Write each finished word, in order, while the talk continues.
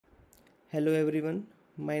Hello everyone,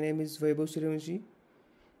 my name is Vaibhav Suryawanshi.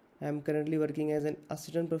 I am currently working as an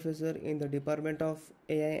assistant professor in the Department of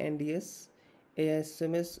AI and DS,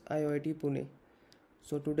 AISMS IIT Pune.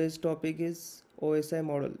 So today's topic is OSI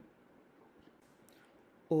model.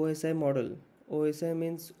 OSI model. OSI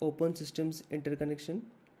means Open Systems Interconnection.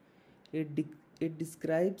 It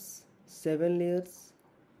describes 7 layers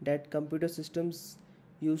that computer systems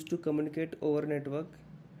use to communicate over network,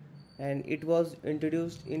 and it was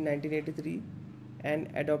introduced in 1983 and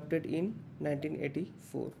adopted in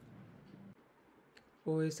 1984.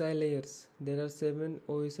 OSI layers. There are 7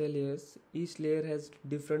 OSI layers. Each layer has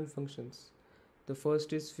different functions. The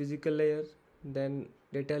first is physical layer, then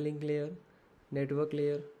data link layer, network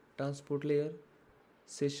layer, transport layer,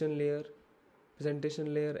 session layer,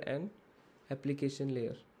 presentation layer, and application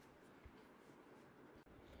layer.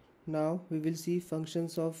 Now we will see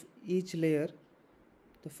functions of each layer.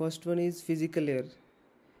 The first one is physical layer.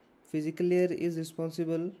 Physical layer is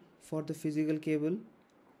responsible for the physical cable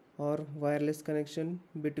or wireless connection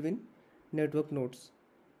between network nodes.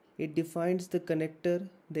 It defines the connector,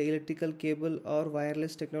 the electrical cable or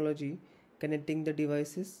wireless technology connecting the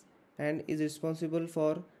devices, and is responsible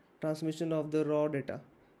for transmission of the raw data,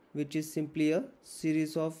 which is simply a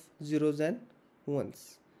series of zeros and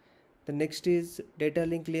ones. The next is data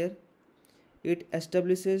link layer. It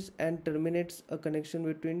establishes and terminates a connection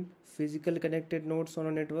between physical connected nodes on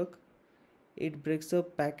a network. It breaks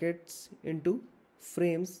up packets into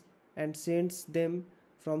frames and sends them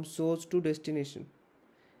from source to destination.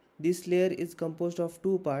 This layer is composed of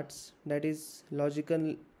two parts, that is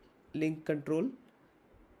logical link control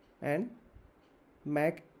and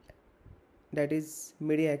MAC, that is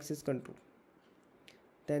media access control.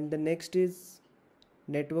 Then the next is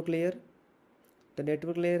network layer. The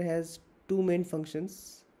network layer has two main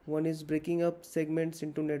functions. One is breaking up segments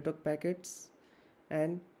into network packets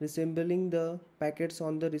and resembling the packets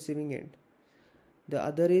on the receiving end. The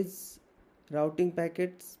other is routing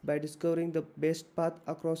packets by discovering the best path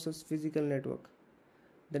across a physical network.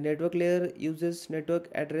 The network layer uses network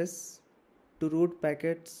address to route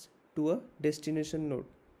packets to a destination node.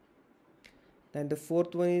 Then the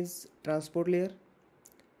fourth one is transport layer.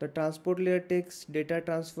 The transport layer takes data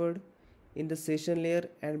transferred in the session layer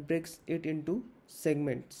and breaks it into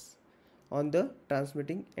segments on the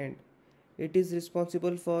transmitting end. It is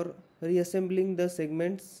responsible for reassembling the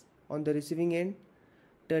segments on the receiving end,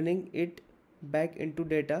 turning it back into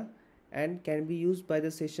data, and can be used by the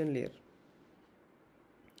session layer.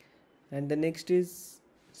 And the next is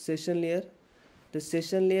session layer. The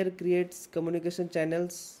session layer creates communication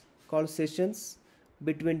channels called sessions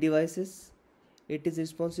between devices. It is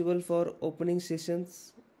responsible for opening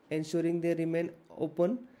sessions, ensuring they remain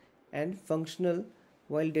open and functional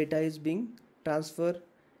while data is being transferred,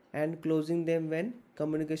 and closing them when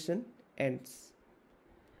communication ends.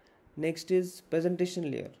 Next is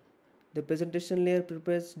presentation layer. The presentation layer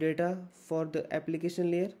prepares data for the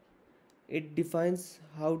application layer. It defines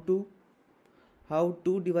how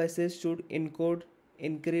two devices should encode,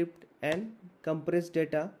 encrypt, and compress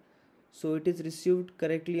data so it is received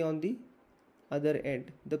correctly on the other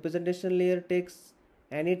end. The presentation layer takes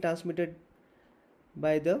any transmitted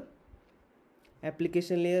by the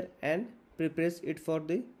application layer and prepares it for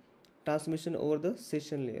the transmission over the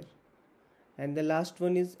session layer. And the last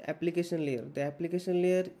one is application layer. The application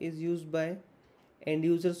layer is used by end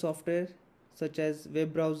user software such as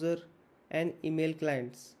web browser and email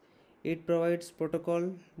clients. It provides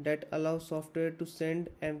protocol that allows software to send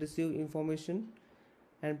and receive information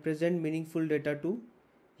and present meaningful data to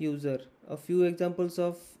user. A few examples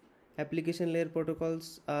of application layer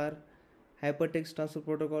protocols are Hypertext Transfer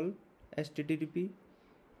Protocol, HTTP,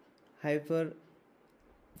 Hyper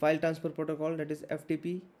File Transfer Protocol, that is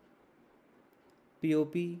FTP,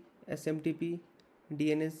 POP, SMTP,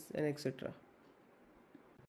 DNS, and etc.